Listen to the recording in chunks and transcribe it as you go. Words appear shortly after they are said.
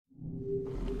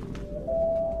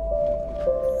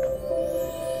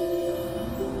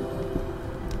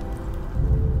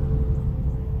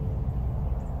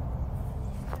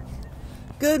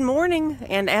Good morning,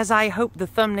 and as I hope the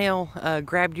thumbnail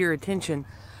grabbed your attention,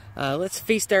 let's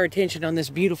feast our attention on this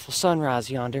beautiful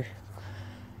sunrise yonder.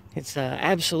 It's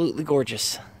absolutely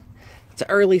gorgeous. It's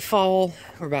early fall.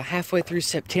 We're about halfway through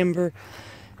September.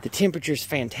 The temperature's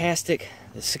fantastic.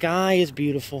 The sky is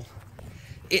beautiful.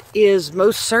 It is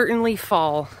most certainly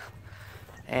fall,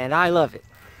 and I love it.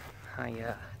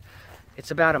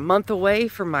 It's about a month away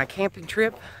from my camping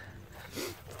trip.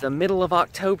 The middle of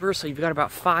October, so you've got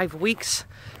about 5 weeks.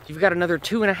 You've got another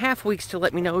 2.5 weeks to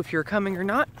let me know if you're coming or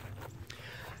not.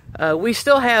 We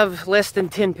still have less than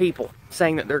 10 people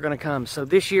saying that they're going to come, so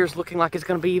this year's looking like it's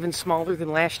going to be even smaller than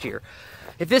last year.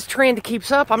 If this trend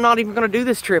keeps up, I'm not even going to do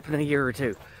this trip in a year or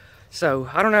two. So,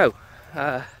 I don't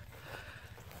know.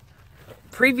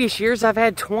 Previous years I've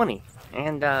had 20,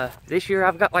 and this year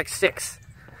I've got like 6.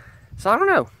 So I don't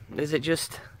know. Is it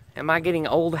just... am I getting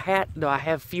old hat? Do I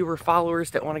have fewer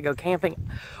followers that want to go camping?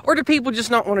 Or do people just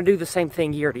not want to do the same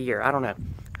thing year to year? I don't know.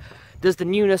 Does the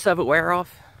newness of it wear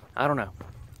off? I don't know.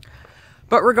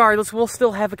 But regardless, we'll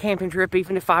still have a camping trip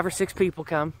even if 5 or 6 people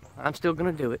come. I'm still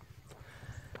going to do it.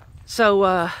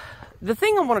 So, the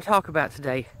thing I want to talk about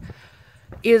today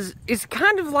is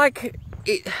kind of like...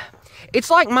 it's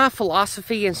like my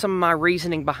philosophy and some of my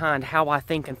reasoning behind how I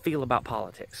think and feel about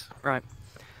politics, right?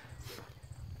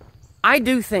 I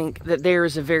do think that there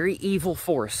is a very evil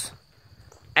force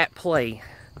at play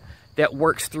that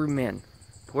works through men.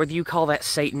 Whether you call that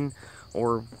Satan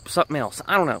or something else,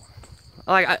 I don't know.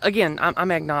 Like, again, I'm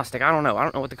agnostic. I don't know. I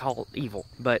don't know what to call evil.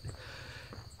 But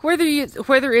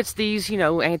whether it's these, you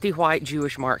know, anti-white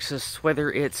Jewish Marxists,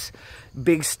 whether it's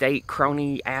big state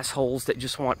crony assholes that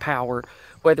just want power,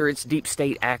 whether it's deep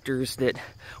state actors that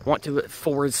want to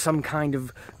forward some kind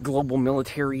of global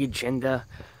military agenda,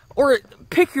 or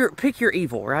pick your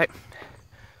evil, right?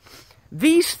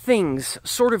 These things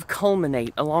sort of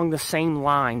culminate along the same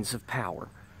lines of power.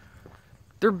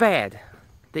 They're bad.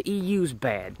 The EU's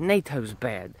bad. NATO's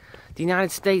bad. The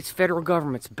United States federal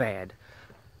government's bad.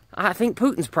 I think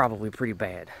Putin's probably pretty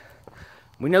bad.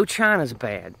 We know China's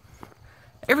bad.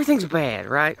 Everything's bad,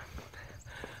 right?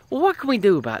 Well, what can we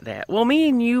do about that? Well, me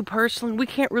and you personally, we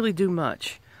can't really do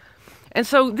much. And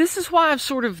so this is why I've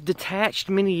sort of detached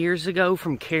many years ago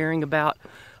from caring about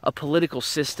a political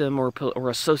system or a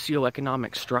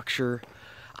socioeconomic structure.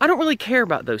 I don't really care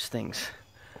about those things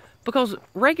because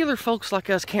regular folks like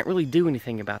us can't really do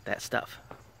anything about that stuff.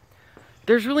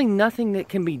 There's really nothing that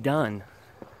can be done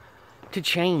to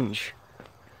change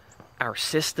our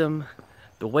system,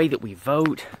 the way that we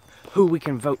vote, who we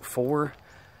can vote for.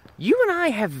 You and I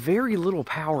have very little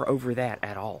power over that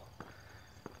at all.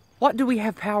 What do we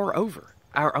have power over?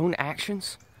 Our own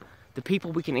actions? The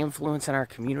people we can influence in our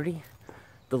community?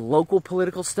 The local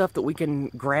political stuff that we can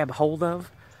grab hold of?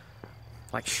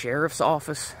 Like sheriff's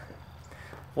office?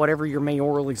 Whatever your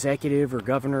mayoral executive or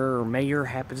governor or mayor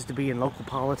happens to be in local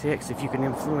politics, if you can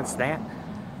influence that.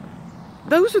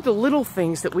 Those are the little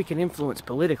things that we can influence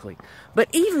politically. But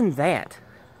even that,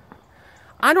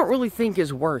 I don't really think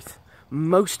is worth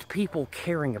most people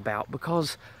caring about,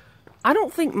 because I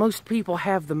don't think most people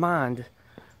have the mind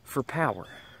for power.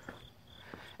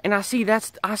 And I see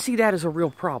that as a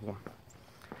real problem.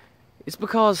 It's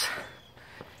because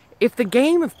if the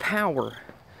game of power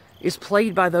is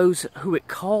played by those who it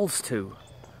calls to,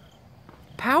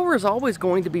 power is always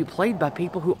going to be played by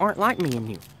people who aren't like me and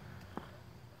you.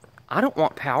 I don't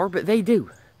want power, but they do.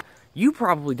 You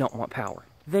probably don't want power.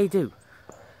 They do.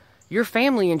 Your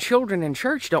family and children in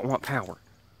church don't want power.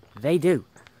 They do.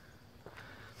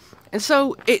 And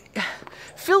so,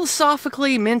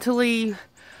 philosophically, mentally,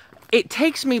 it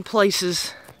takes me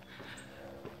places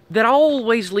that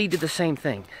always lead to the same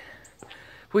thing,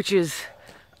 which is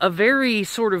a very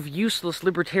sort of useless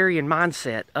libertarian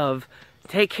mindset of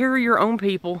take care of your own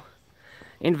people,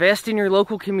 invest in your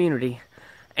local community,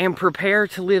 and prepare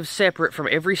to live separate from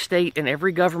every state and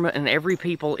every government and every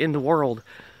people in the world,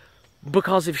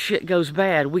 because if shit goes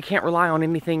bad, we can't rely on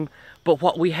anything but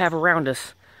what we have around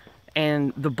us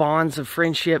and the bonds of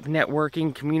friendship,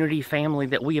 networking, community, family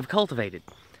that we have cultivated.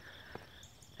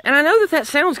 And I know that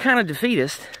sounds kind of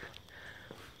defeatist,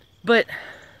 but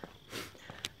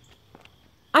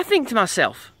I think to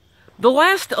myself, the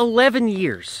last 11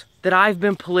 years that I've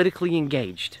been politically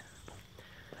engaged,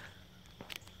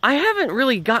 I haven't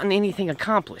really gotten anything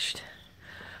accomplished.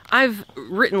 I've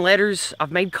written letters,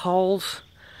 I've made calls,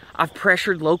 I've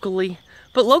pressured locally,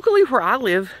 but locally where I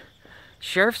live,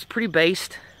 sheriff's pretty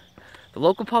based. The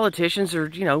local politicians are,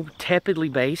 you know, tepidly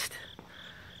based.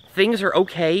 Things are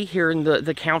okay here in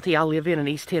the county I live in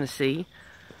East Tennessee.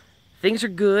 Things are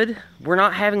good. We're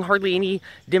not having hardly any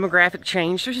demographic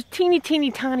change. There's a teeny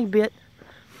tiny bit.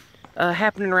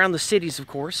 happening around the cities, of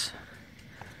course.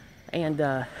 And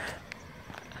I'm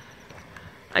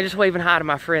just waving hi to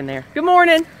my friend there. Good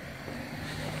morning!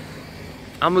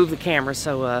 I'll move the camera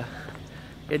so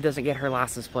it doesn't get her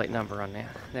license plate number on there.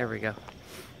 There we go.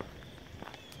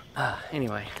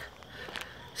 Anyway.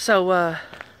 So,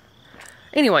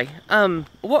 anyway,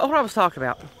 what I was talking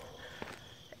about.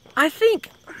 I think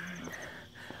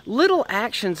little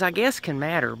actions, I guess, can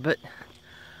matter, but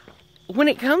when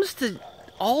it comes to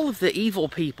all of the evil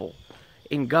people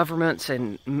in governments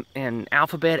and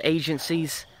alphabet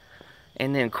agencies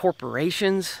and then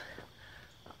corporations,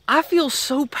 I feel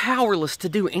so powerless to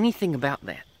do anything about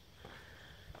that.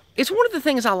 It's one of the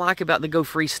things I like about the Go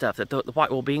Free stuff that the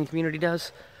white well-being community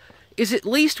does, is at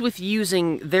least with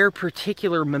using their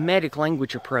particular mimetic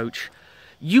language approach,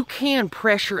 you can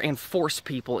pressure and force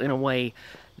people in a way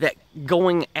that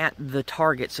going at the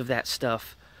targets of that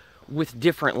stuff with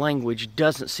different language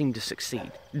doesn't seem to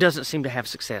succeed. Doesn't seem to have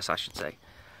success, I should say.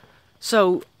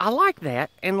 So I like that,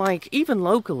 and like even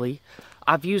locally,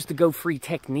 I've used the Go Free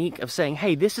technique of saying,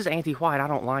 hey, this is anti-white, I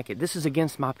don't like it. This is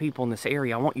against my people in this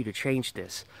area, I want you to change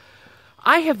this.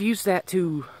 I have used that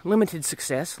to limited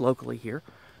success locally here,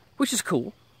 which is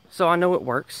cool, so I know it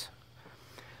works.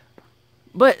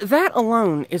 But that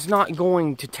alone is not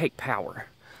going to take power.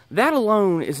 That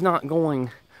alone is not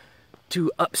going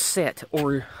to upset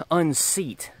or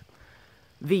unseat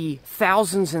the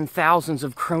thousands and thousands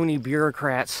of crony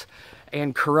bureaucrats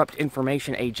and corrupt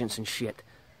information agents and shit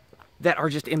that are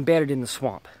just embedded in the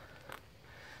swamp.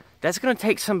 That's going to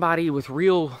take somebody with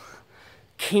real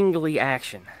kingly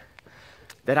action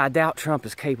that I doubt Trump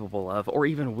is capable of or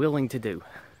even willing to do.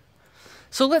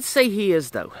 So let's say he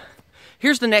is, though.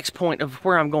 Here's the next point of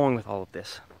where I'm going with all of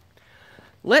this.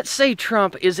 Let's say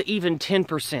Trump is even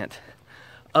 10%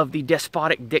 of the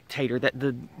despotic dictator that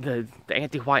the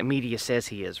anti-white media says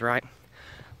he is, right?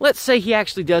 Let's say he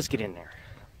actually does get in there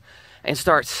and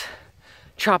starts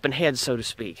chopping heads, so to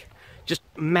speak. Just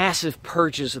massive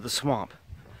purges of the swamp.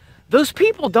 Those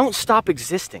people don't stop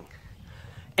existing.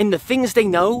 And the things they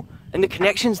know and the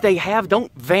connections they have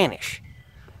don't vanish.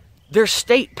 Their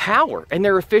state power and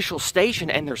their official station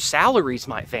and their salaries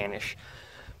might vanish.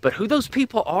 But who those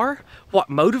people are, what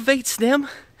motivates them,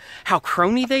 how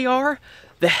crony they are,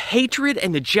 the hatred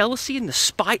and the jealousy and the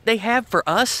spite they have for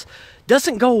us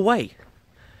doesn't go away.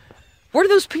 Where do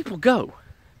those people go?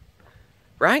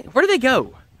 Right? Where do they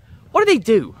go? What do they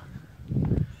do?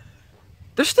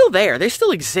 They're still there. They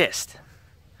still exist.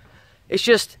 It's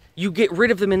just you get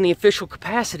rid of them in the official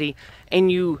capacity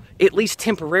and you at least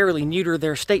temporarily neuter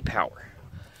their state power.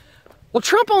 Well,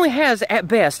 Trump only has, at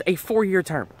best, a 4-year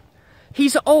term.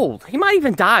 He's old. He might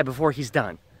even die before he's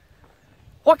done.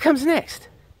 What comes next?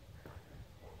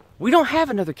 We don't have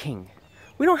another king.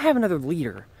 We don't have another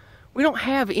leader. We don't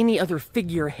have any other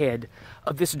figurehead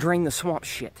of this drain the swamp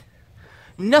shit.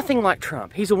 Nothing like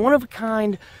Trump. He's a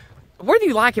one-of-a-kind. Whether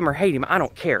you like him or hate him, I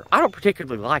don't care. I don't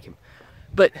particularly like him.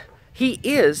 But he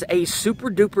is a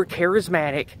super-duper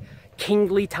charismatic,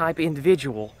 kingly type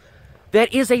individual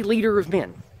that is a leader of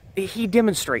men. He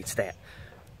demonstrates that.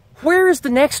 Where is the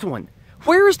next one?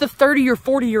 Where is the 30 or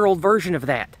 40-year-old version of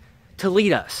that to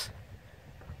lead us?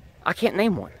 I can't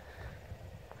name one.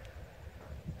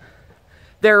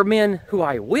 There are men who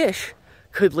I wish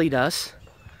could lead us,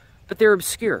 but they're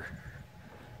obscure,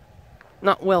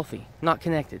 not wealthy, not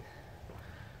connected.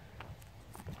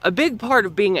 A big part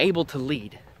of being able to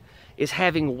lead is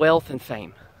having wealth and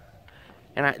fame.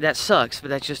 And that sucks, but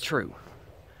that's just true.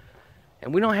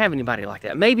 And we don't have anybody like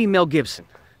that. Maybe Mel Gibson.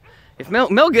 If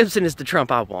Mel Gibson is the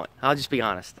Trump I want, I'll just be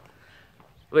honest.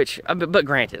 But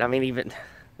granted, I mean, even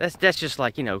that's just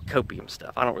like, you know, copium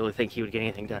stuff. I don't really think he would get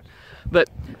anything done. But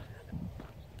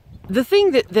the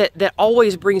thing that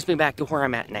always brings me back to where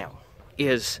I'm at now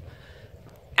is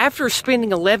after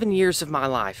spending 11 years of my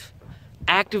life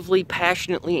actively,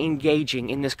 passionately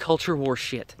engaging in this culture war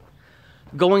shit,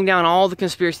 going down all the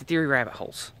conspiracy theory rabbit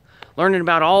holes, learning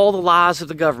about all the lies of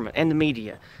the government and the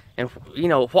media, and, you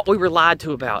know, what we were lied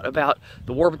to about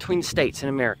the war between the states in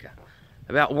America,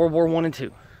 about World War I and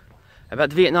II, about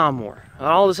the Vietnam War,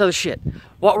 all this other shit.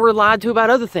 What we're lied to about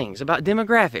other things, about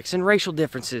demographics and racial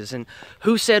differences and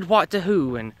who said what to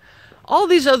who and all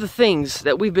these other things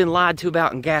that we've been lied to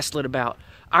about and gaslit about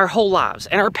our whole lives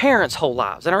and our parents' whole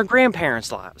lives and our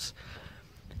grandparents' lives.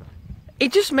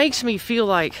 It just makes me feel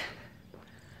like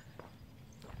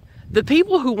the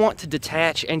people who want to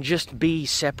detach and just be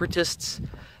separatists,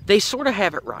 they sort of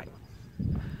have it right.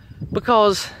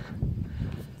 Because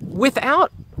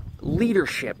without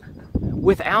leadership,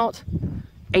 without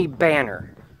a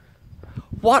banner,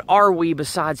 what are we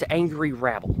besides angry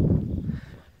rabble?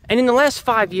 And in the last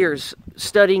 5 years,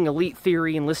 studying elite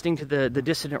theory and listening to the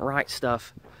dissident right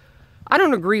stuff, I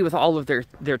don't agree with all of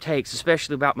their takes,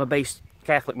 especially about my base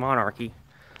Catholic monarchy.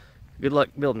 Good luck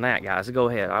building that, guys. Go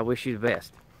ahead. I wish you the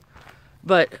best.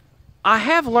 But I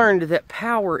have learned that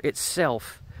power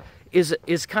itself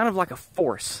is kind of like a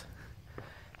force.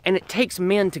 And it takes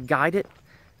men to guide it,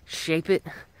 shape it,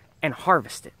 and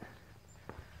harvest it.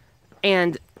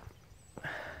 And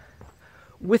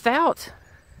without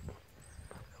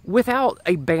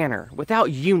a banner,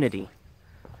 without unity,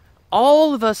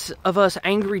 all of us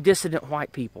angry, dissident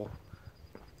white people,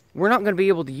 we're not going to be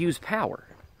able to use power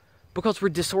because we're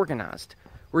disorganized,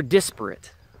 we're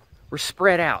disparate, we're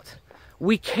spread out.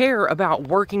 We care about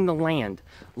working the land,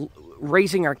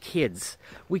 raising our kids.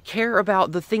 We care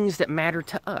about the things that matter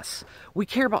to us. We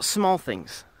care about small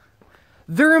things.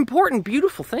 They're important,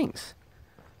 beautiful things,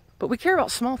 but we care about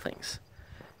small things.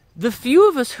 The few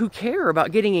of us who care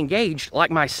about getting engaged, like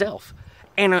myself,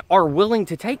 and are willing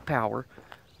to take power,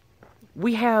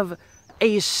 we have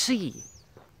a sea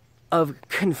of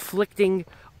conflicting,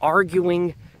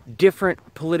 arguing,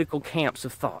 different political camps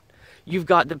of thought. You've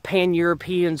got the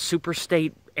pan-European,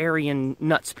 super-state, Aryan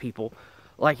nuts people,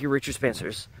 like your Richard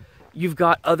Spencers. You've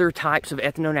got other types of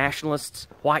ethno-nationalists,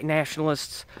 white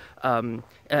nationalists. In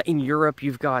Europe,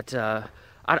 you've got, I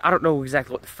don't know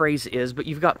exactly what the phrase is, but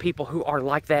you've got people who are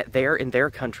like that there in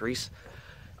their countries.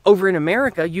 Over in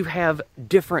America, you have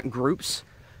different groups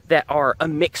that are a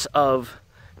mix of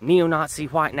neo-Nazi,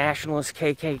 white nationalists,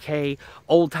 KKK,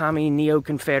 old-timey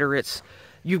neo-Confederates.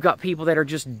 You've got people that are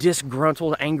just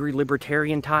disgruntled, angry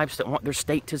libertarian types that want their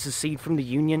state to secede from the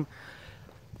Union.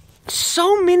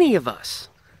 So many of us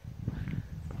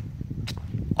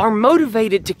are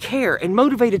motivated to care and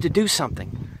motivated to do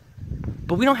something,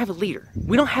 but we don't have a leader.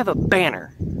 We don't have a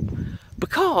banner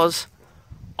because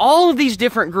all of these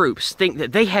different groups think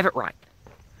that they have it right.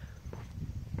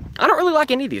 I don't really like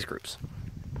any of these groups.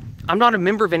 I'm not a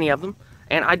member of any of them,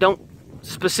 and I don't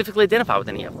specifically identify with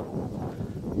any of them.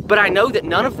 But I know that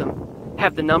none of them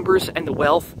have the numbers and the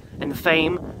wealth and the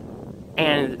fame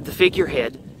and the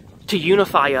figurehead to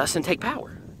unify us and take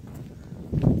power.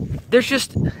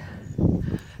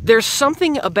 There's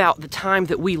something about the time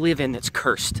that we live in that's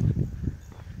cursed,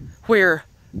 where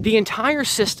the entire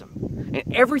system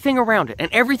and everything around it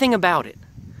and everything about it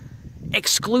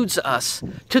excludes us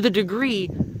to the degree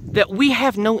that we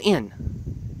have no in.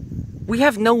 We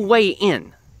have no way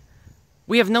in.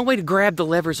 We have no way to grab the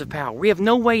levers of power. We have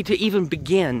no way to even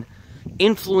begin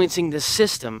influencing the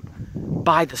system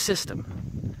by the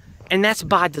system. And that's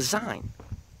by design.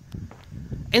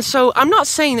 And so I'm not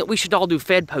saying that we should all do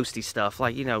Fed posty stuff,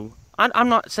 like, I'm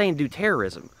not saying do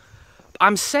terrorism.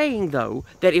 I'm saying, though,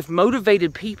 that if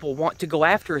motivated people want to go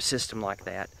after a system like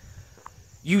that,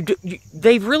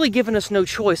 they've really given us no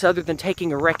choice other than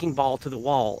taking a wrecking ball to the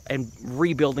wall and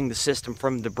rebuilding the system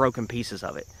from the broken pieces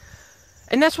of it.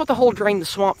 And that's what the whole drain the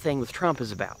swamp thing with Trump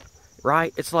is about,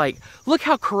 right? It's like, look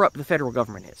how corrupt the federal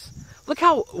government is. Look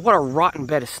what a rotten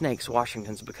bed of snakes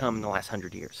Washington's become in the last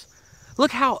 100 years.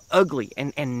 Look how ugly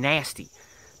and nasty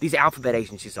these alphabet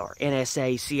agencies are.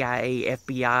 NSA, CIA,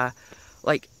 FBI,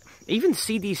 like even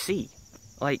CDC.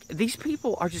 Like, these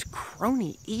people are just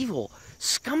crony, evil,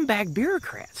 scumbag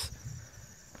bureaucrats.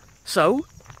 So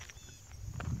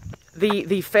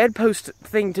the Fed post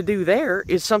thing to do there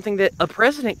is something that a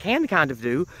president can kind of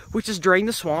do, which is drain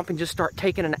the swamp and just start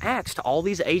taking an axe to all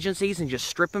these agencies and just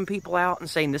stripping people out and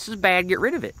saying, this is bad, get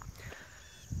rid of it.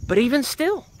 But even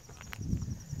still,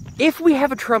 if we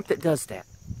have a Trump that does that,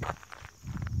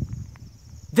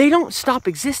 they don't stop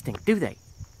existing, do they?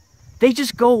 They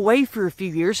just go away for a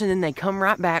few years and then they come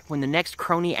right back when the next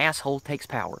crony asshole takes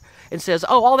power and says,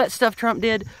 oh, all that stuff Trump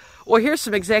did, well, here's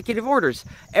some executive orders.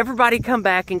 Everybody come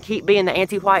back and keep being the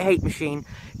anti-white hate machine.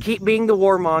 Keep being the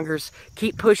warmongers.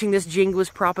 Keep pushing this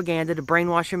jingless propaganda to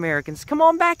brainwash Americans. Come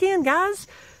on back in, guys.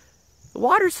 The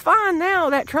water's fine now.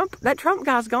 That Trump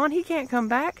guy's gone. He can't come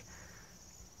back.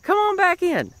 Come on back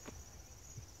in.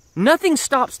 Nothing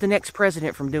stops the next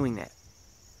president from doing that.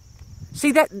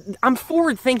 See, I'm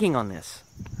forward thinking on this.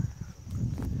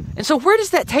 And so where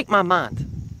does that take my mind?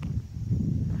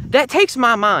 That takes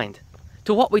my mind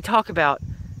to what we talk about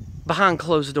behind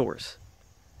closed doors.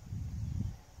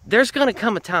 There's going to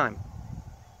come a time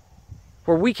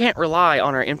where we can't rely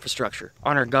on our infrastructure,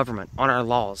 on our government, on our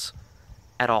laws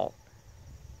at all.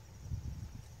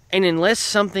 And unless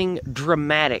something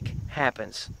dramatic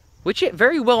happens, which it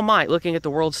very well might looking at the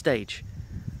world stage,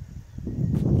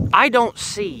 I don't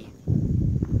see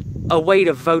a way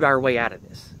to vote our way out of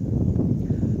this.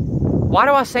 Why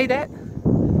do I say that?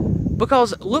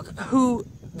 Because look who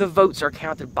the votes are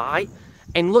counted by,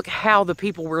 and look how the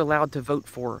people we're allowed to vote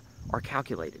for are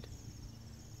calculated.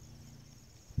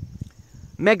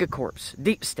 megacorps,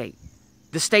 deep state,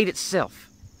 the state itself,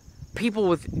 people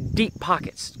with deep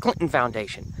pockets, Clinton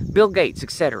Foundation, Bill Gates,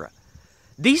 etc.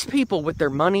 These people with their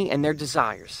money and their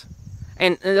desires,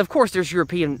 and of course there's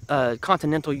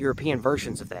continental European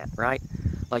versions of that, right?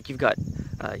 Like you've got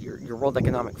your World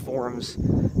Economic Forums,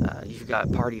 you've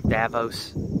got Party of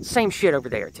Davos, same shit over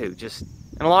there too,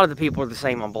 and a lot of the people are the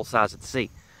same on both sides of the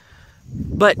sea.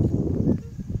 But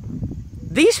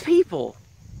these people,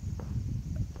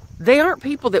 they aren't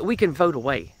people that we can vote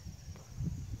away.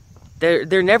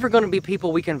 They're never going to be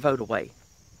people we can vote away.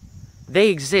 They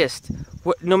exist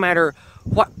no matter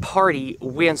what party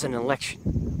wins an election.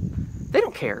 They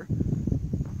don't care.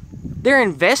 They're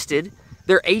invested.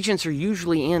 Their agents are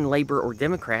usually in Labor or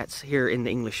Democrats here in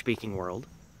the English-speaking world.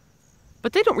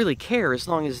 But they don't really care as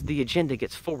long as the agenda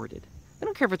gets forwarded. They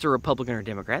don't care if it's a Republican or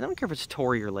Democrat. They don't care if it's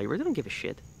Tory or Labor. They don't give a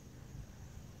shit.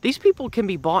 These people can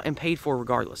be bought and paid for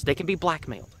regardless. They can be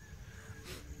blackmailed.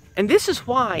 And this is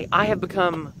why I have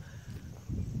become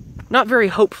not very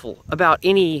hopeful about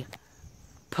any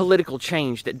political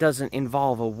change that doesn't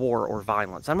involve a war or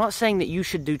violence. I'm not saying that you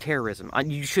should do terrorism.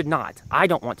 You should not. I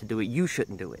don't want to do it. You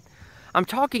shouldn't do it. I'm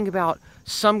talking about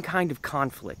some kind of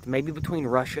conflict, maybe between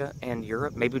Russia and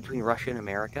Europe, maybe between Russia and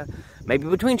America, maybe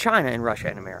between China and Russia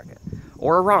and America,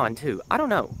 or Iran too. I don't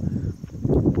know.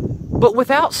 But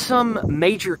without some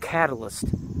major catalyst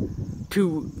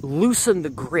to loosen the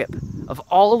grip of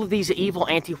all of these evil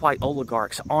anti-white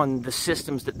oligarchs on the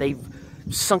systems that they've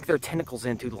sunk their tentacles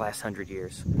into the last 100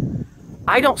 years,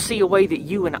 I don't see a way that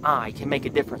you and I can make a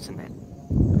difference in that.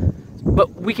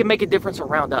 But we can make a difference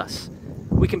around us.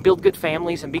 We can build good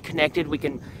families and be connected. We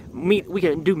can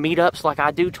do meetups like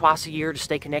I do twice a year to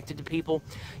stay connected to people.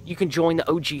 You can join the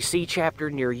OGC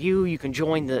chapter near you. You can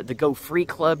join the Go Free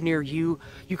Club near you.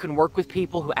 You can work with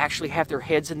people who actually have their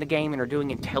heads in the game and are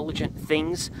doing intelligent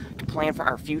things to plan for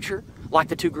our future, like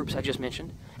the two groups I just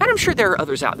mentioned. And I'm sure there are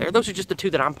others out there. Those are just the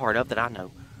two that I'm part of that I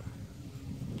know.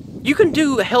 You can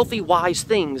do healthy, wise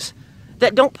things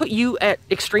that don't put you at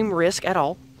extreme risk at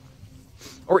all,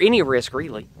 or any risk,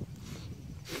 really.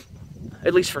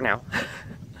 At least for now.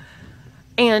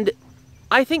 And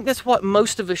I think that's what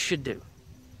most of us should do,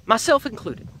 myself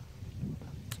included.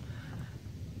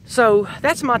 So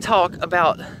that's my talk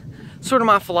about sort of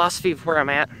my philosophy of where I'm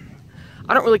at.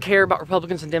 I don't really care about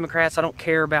Republicans and Democrats. I don't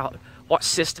care about what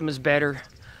system is better.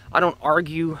 I don't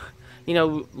argue,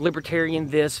 libertarian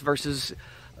this versus,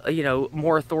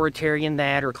 more authoritarian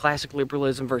that, or classic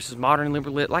liberalism versus modern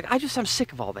liberalism. I'm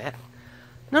sick of all that.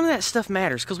 None of that stuff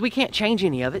matters because we can't change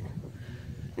any of it.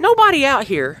 Nobody out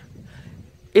here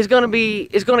is going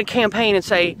to campaign and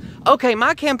say, okay,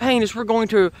 my campaign is we're going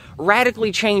to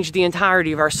radically change the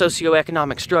entirety of our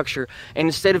socioeconomic structure, and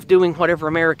instead of doing whatever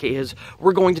America is,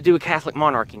 we're going to do a Catholic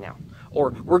monarchy now, or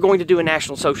we're going to do a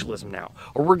National Socialism now,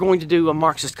 or we're going to do a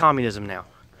Marxist communism now.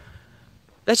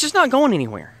 That's just not going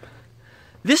anywhere.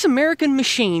 This American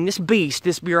machine, this beast,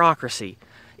 this bureaucracy,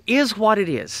 is what it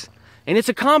is. And it's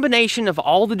a combination of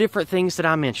all the different things that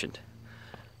I mentioned.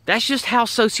 That's just how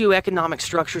socioeconomic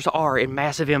structures are in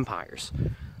massive empires.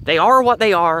 They are what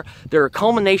they are. They're a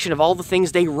culmination of all the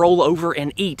things they roll over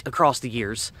and eat across the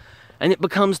years. And it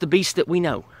becomes the beast that we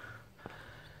know.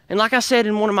 And like I said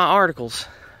in one of my articles,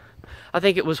 I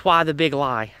think it was Why the Big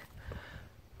Lie,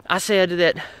 I said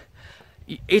that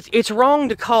it's wrong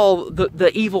to call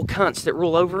the evil cunts that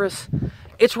rule over us,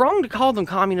 it's wrong to call them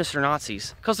communists or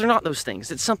Nazis, because they're not those things.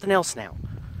 It's something else now.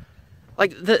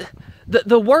 Like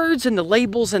the words and the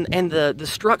labels and the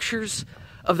structures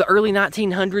of the early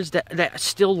 1900s that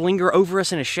still linger over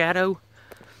us in a shadow,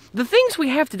 the things we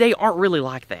have today aren't really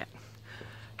like that.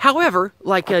 However,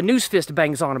 like Newsfist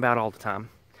bangs on about all the time,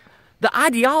 the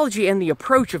ideology and the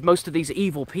approach of most of these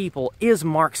evil people is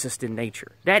Marxist in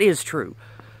nature. That is true.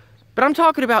 But I'm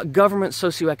talking about government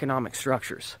socioeconomic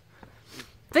structures.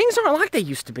 Things aren't like they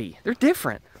used to be. They're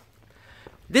different.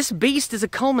 This beast is a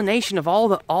culmination of all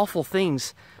the awful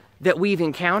things that we've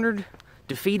encountered,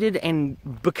 defeated, and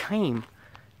became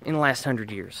in the last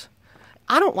 100 years.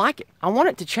 I don't like it. I want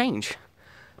it to change.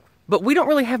 But we don't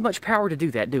really have much power to do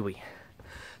that, do we?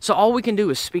 So all we can do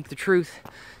is speak the truth,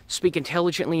 speak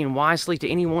intelligently and wisely to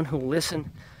anyone who will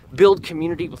listen, build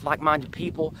community with like-minded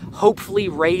people, hopefully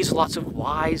raise lots of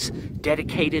wise,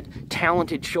 dedicated,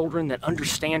 talented children that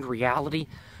understand reality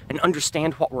and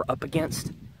understand what we're up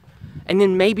against. And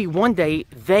then maybe one day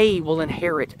they will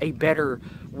inherit a better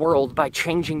world by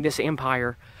changing this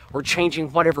empire or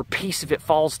changing whatever piece of it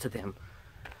falls to them.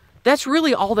 That's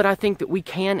really all that I think that we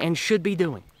can and should be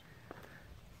doing.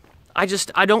 I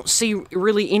don't see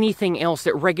really anything else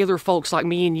that regular folks like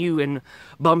me and you in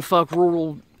bumfuck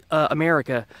rural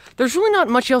America, there's really not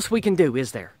much else we can do,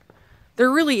 is there? There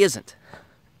really isn't.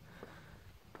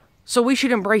 So we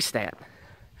should embrace that.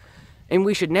 And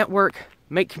we should network,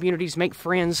 make communities, make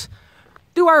friends,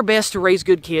 do our best to raise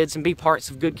good kids and be parts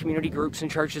of good community groups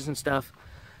and churches and stuff,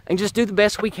 and just do the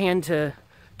best we can to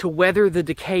weather the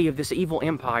decay of this evil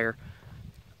empire,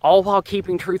 all while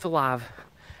keeping truth alive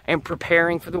and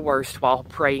preparing for the worst while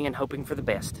praying and hoping for the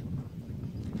best.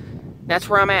 That's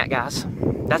where I'm at, guys.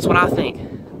 That's what I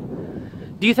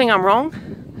think. Do you think I'm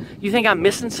wrong? You think I'm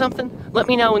missing something? Let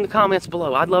me know in the comments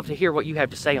below. I'd love to hear what you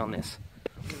have to say on this.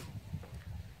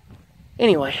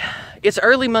 Anyway, it's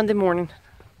early Monday morning,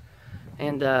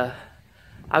 and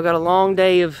I've got a long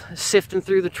day of sifting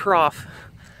through the trough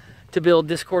to build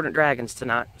discordant dragons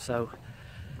tonight. So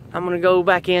I'm going to go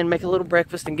back in, make a little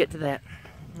breakfast, and get to that.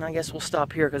 And I guess we'll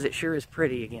stop here because it sure is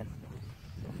pretty again.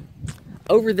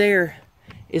 Over there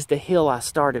is the hill I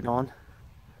started on.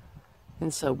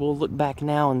 And so we'll look back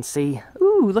now and see.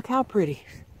 Ooh, look how pretty.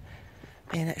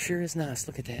 Man, that sure is nice.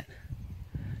 Look at that.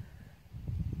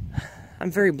 I'm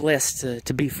very blessed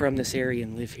to be from this area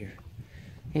and live here.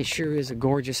 It sure is a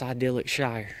gorgeous, idyllic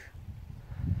shire.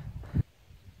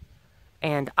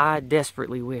 And I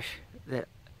desperately wish that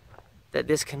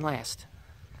this can last.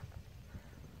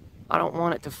 I don't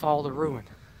want it to fall to ruin.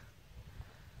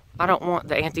 I don't want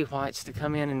the anti-whites to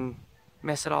come in and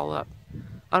mess it all up.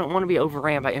 I don't want to be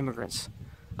overran by immigrants.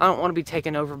 I don't want to be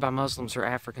taken over by Muslims or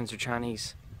Africans or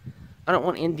Chinese. I don't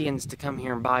want Indians to come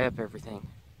here and buy up everything.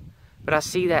 But I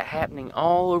see that happening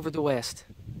all over the West.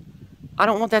 I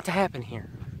don't want that to happen here.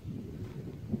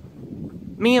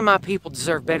 Me and my people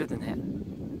deserve better than that.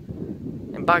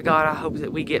 And by God, I hope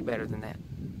that we get better than that.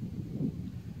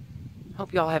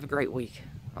 Hope y'all have a great week.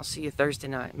 I'll see you Thursday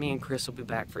night. Me and Chris will be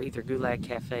back for either Gulag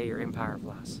Cafe or Empire of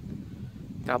Lies.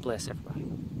 God bless everybody.